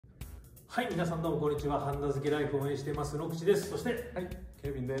はい、皆さんどうもこんにちは。ハンダ付けライフを応援しています野口です。そして、はい、ケ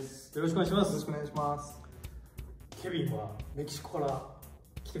ビンです。よろしくお願いします。よろしくお願いします。ケビンはメキシコから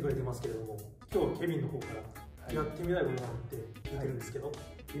来てくれてますけれども、今日はケビンの方からやってみたいことがあって聞いてるんですけど、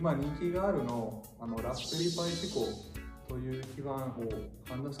今人気があるのラズベリーパイピコという基板を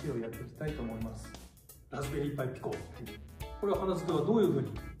ハンダ付けをやっていきたいと思います。ラズベリーパイピコ、はい、これはハンダ付けはどういうふう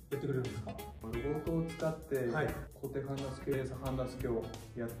にやってくれるんですか？ロボットを使って、固定ハンダ付け、レーザーハンダ付けを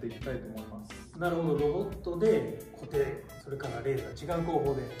やっていきたいと思います。なるほど、ロボットで固定、それからレーザー、違う方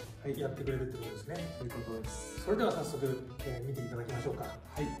法でやってくれるってことですね。そういうことです。それでは早速、見ていただきましょうか。は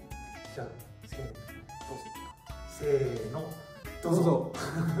い。じゃあ、せーの、どうぞ。ど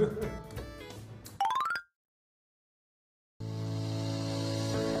うぞ。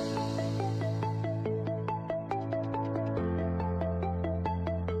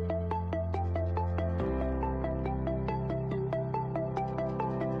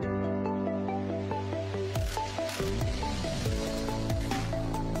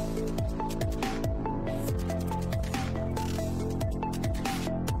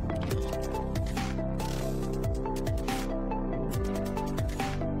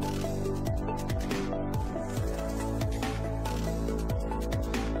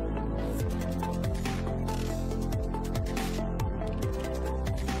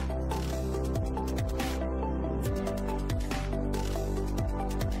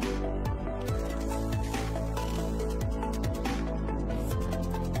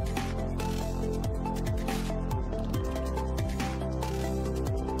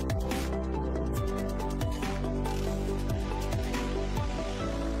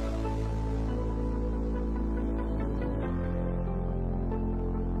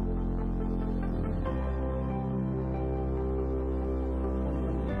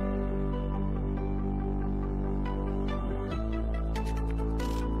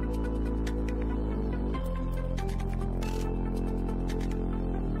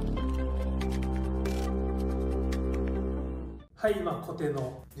はい、今固定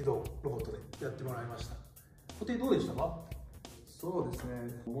の自動ロボットでやってもらいました。固定どうでしたか？そうです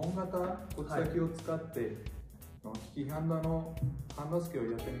ね、門型こっち先を使って、引きハンダのハンダ付けを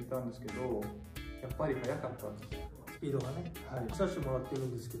やってみたんですけど、やっぱり速かったです。スピードがね、見させてもらってる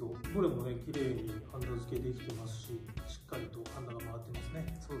んですけど、どれもね、綺麗にハンダ付けできてますし、しっかりとハンダが回ってます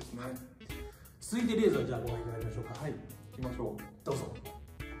ね。そうですね。続いてレーザー、じゃあご覧いただきましょうか。はい、行きましょう。どうぞ。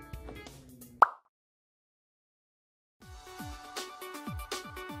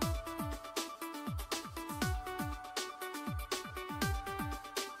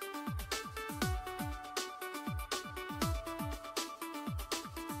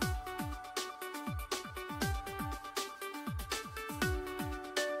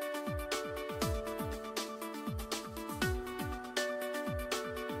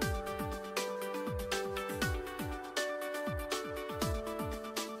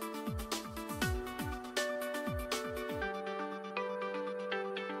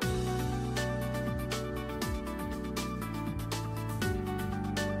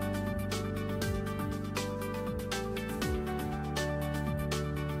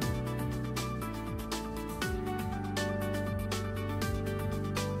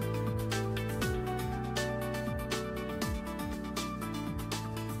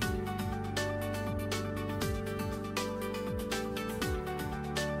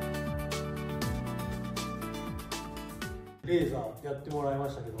レーザーやってもらいま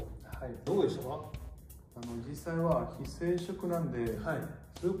したけど、どうでしたか？実際は非接触なんで、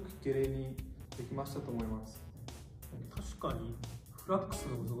すごく綺麗にできましたと思います。確かにフラックス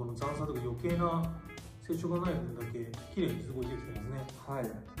のそこの残差とか余計な接触がない分だけ綺麗にすごいできてますね。は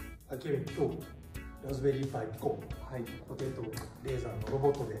い。ケビン、今日ラズベリーパイピコ、固定とレーザーのロボ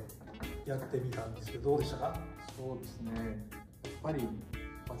ットでやってみたんですけど、どうでしたか？そうですね。やっぱり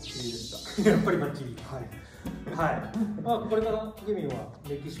バッチリでした。やっぱりバッチリ。はい。まあこれからケビンは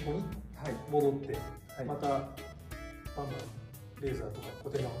メキシコに戻って、またバンバンレーザーとか固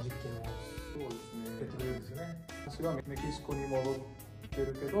定の実験をやってくれるんですよね。私はメキシコに戻って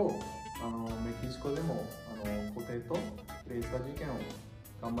るけど、メキシコでも固定とレーザー実験を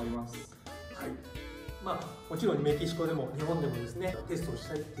頑張ります。はい。まあもちろんメキシコでも日本でもですね、テストをし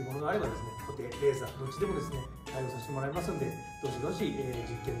たいっていうものがあればですね、固定、レーザーどっちでもですね対応させてもらいますので、どしどし、実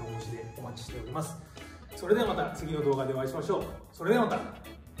験のお申し出お待ちしております。それではまた次の動画でお会いしましょう。それではまた。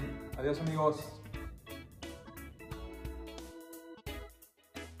Adiós amigos.